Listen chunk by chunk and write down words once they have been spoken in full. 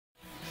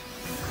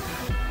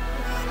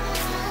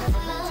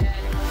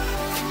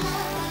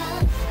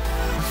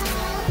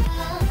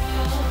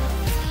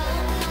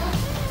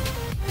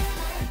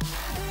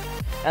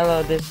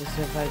Hello, this is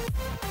if I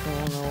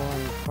don't know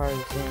one part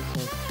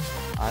since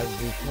I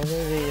recorded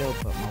a video,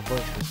 but my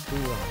voice was too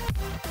loud.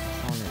 I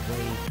found it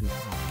way too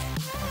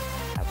high.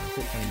 I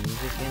put some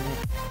music in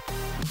it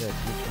because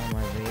each one of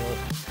my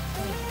videos,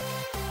 like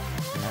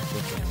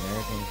African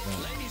Americans,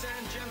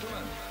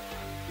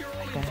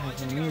 I gotta have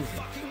some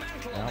music.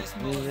 Without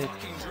music,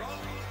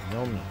 you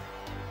know me.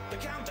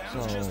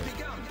 So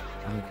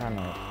I'm kind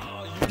of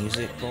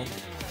musical.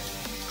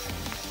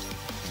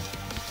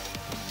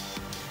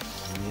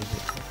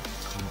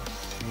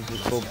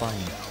 Musical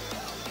bunny.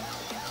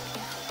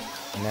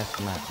 And that's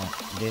my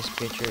this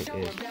picture is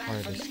part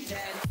of this.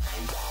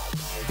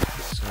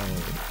 So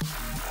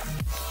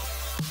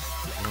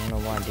I don't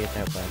know why I did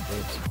that, but I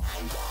did. So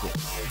yeah.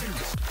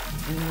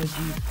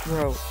 Energy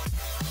Pro.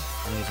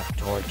 I need some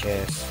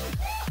torches.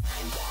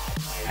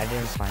 I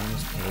didn't find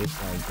this tape,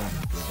 so I was going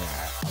to do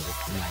that. I was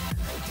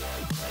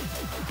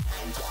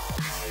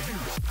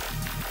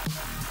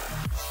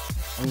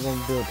I'm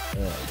gonna build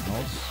a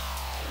house.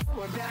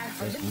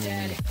 Let's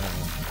name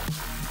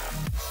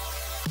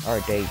our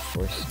date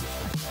first.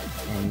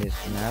 And this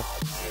map,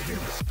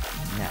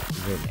 not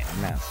really a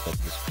map, but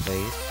this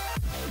place.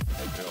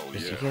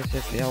 Just in case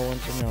if y'all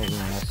want to know, when I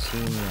see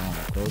me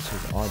go to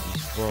all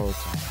these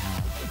worlds I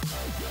have,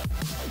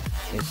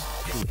 it's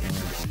 2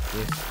 energy.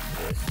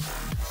 This.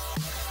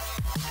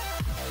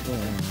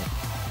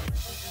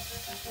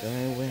 So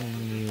when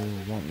you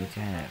want me to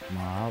have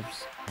mobs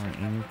or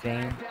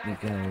anything,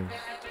 because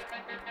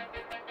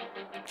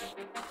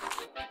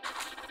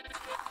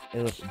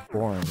it looks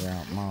boring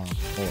without mobs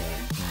or you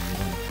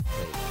don't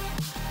play.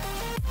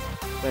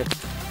 But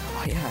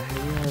oh yeah, have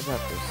you heard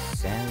about the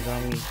sand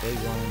zombies? They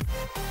gonna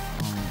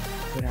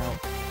put out.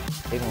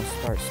 They gonna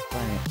start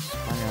spawning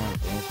on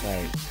things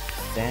like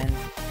sand.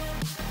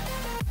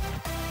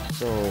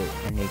 So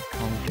and they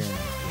come during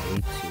day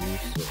 2,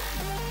 so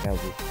that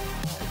would be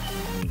more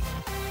me.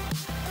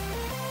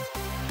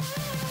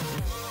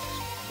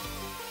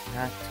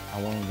 Not, I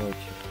want to go check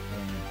this.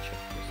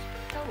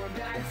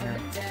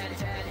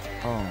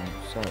 Oh,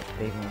 so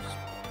they gonna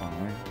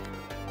spawn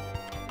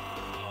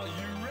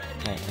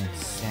like in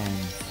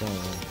sand. So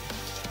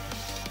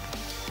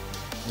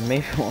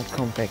maybe I'll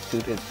come back to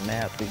this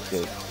map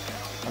because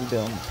I'm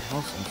building my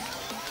house and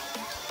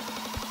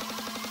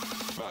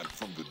back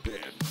from the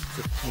dead.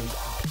 15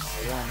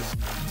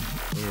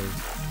 is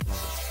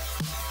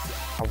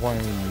I want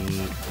to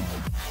need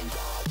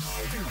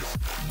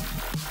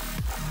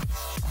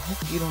I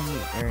hope you don't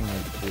need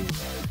internet to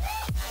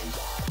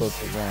go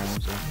to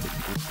rounds and put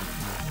people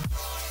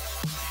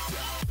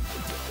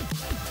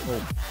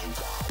hope.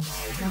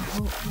 I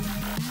hope you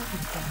never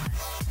die.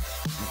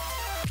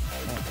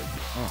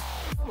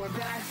 We're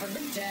back from the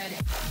dead.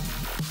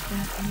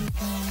 Let me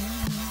go.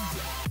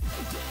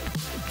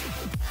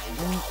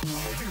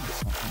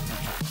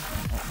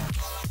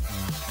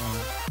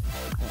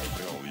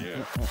 Hell yeah.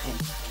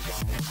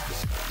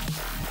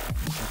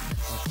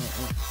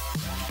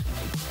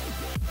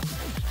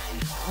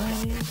 What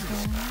is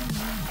going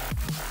on?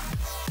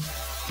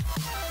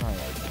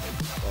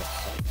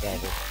 That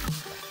is,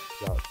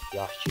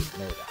 y'all should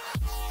know that.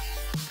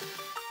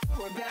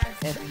 We're back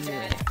from the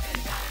dead.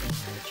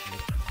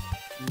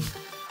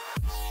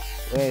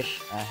 Wish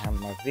I had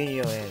my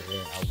video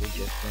editor. I would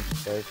just went to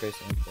third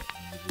person input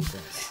and we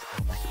would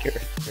on my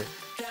character.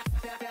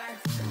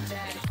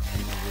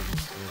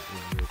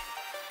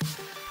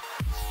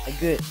 I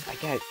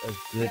got a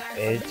good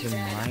editing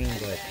mind,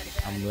 but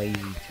I'm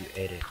lazy to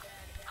edit.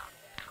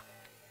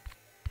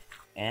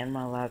 And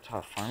my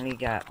laptop finally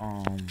got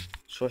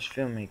Source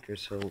Filmmaker,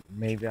 so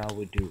maybe I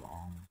would do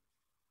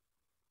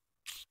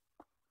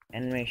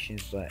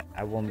animations, but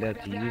I won't be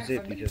able to use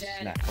it because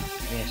it's not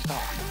completely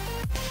installed.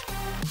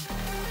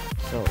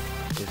 So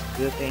there's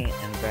good thing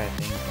and bad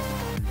thing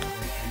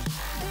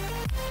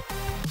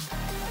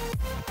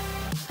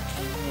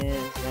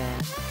is that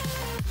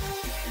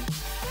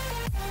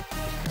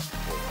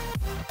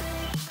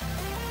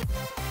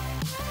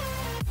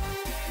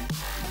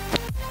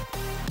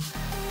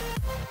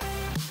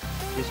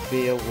this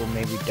video will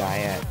maybe die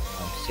at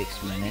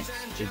 6 minutes.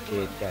 It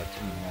did that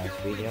to my last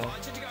video,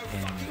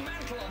 and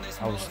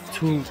I was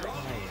too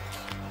quiet.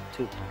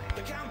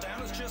 The countdown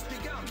has just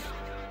begun.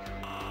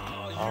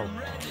 Are you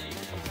ready?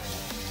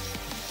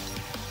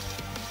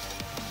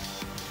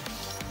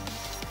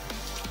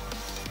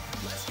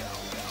 Let's go.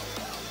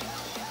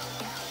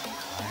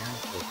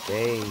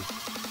 Days.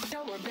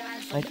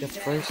 Like the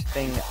first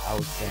thing I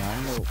was doing, I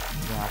know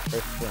when I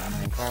first put in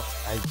Minecraft,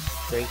 I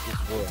create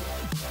this world.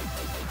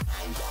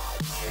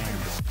 And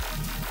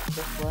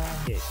just what I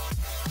did.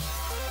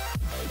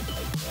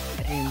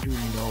 I didn't do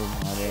no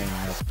modding or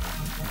nothing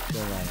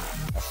until like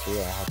I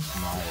figured out how to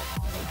mod it.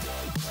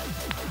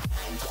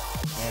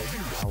 Yes,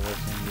 I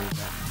wasn't doing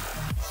that.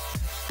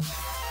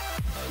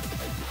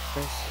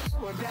 First,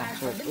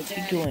 what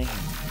you doing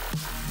here?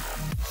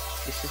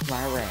 This is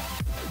my RAM.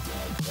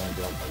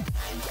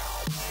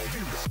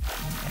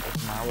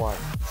 It's my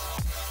water.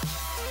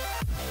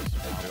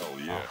 Hell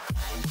yeah.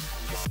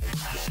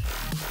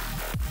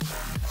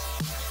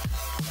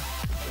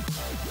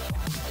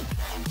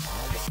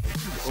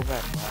 Go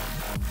back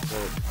last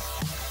build,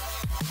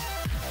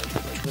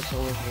 which was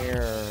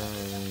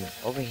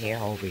over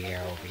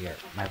here.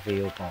 My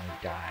video gonna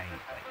die,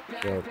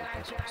 like, killed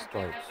because my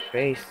storage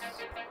space.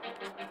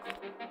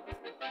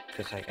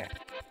 Because I got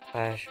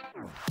Clash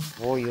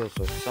Royals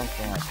or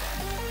something like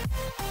that.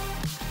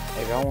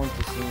 If I want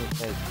to see me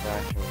play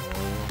Clash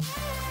Royale,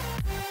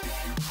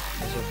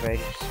 it's a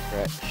very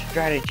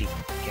strategy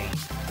game.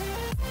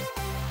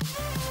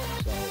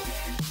 So,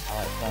 I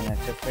like Five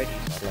Nights at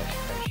Freddy's, I like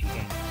strategy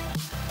games.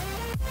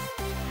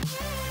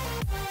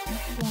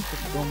 I want to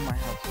build my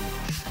house in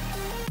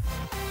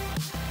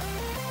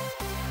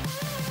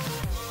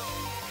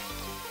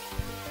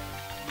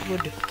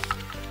wood.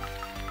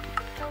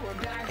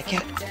 I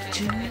got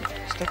 2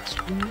 stacks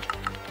of wood.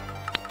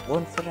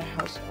 1 for the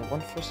house and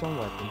 1 for some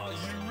weapons. I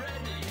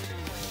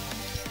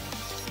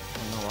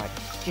don't know why I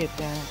did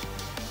that.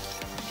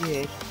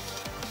 Did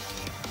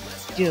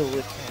deal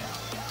with that.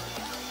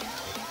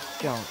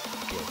 Don't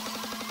get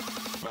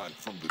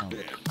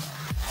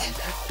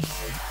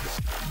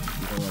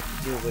you don't want to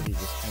deal with it,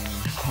 just hang in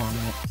the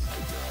comments.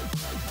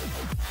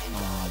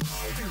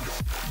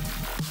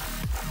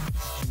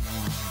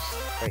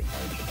 Right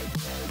now,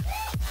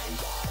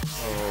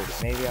 so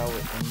maybe I will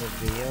end the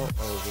video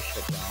or we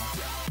shut down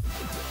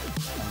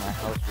and my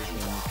house will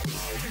be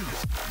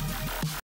increased.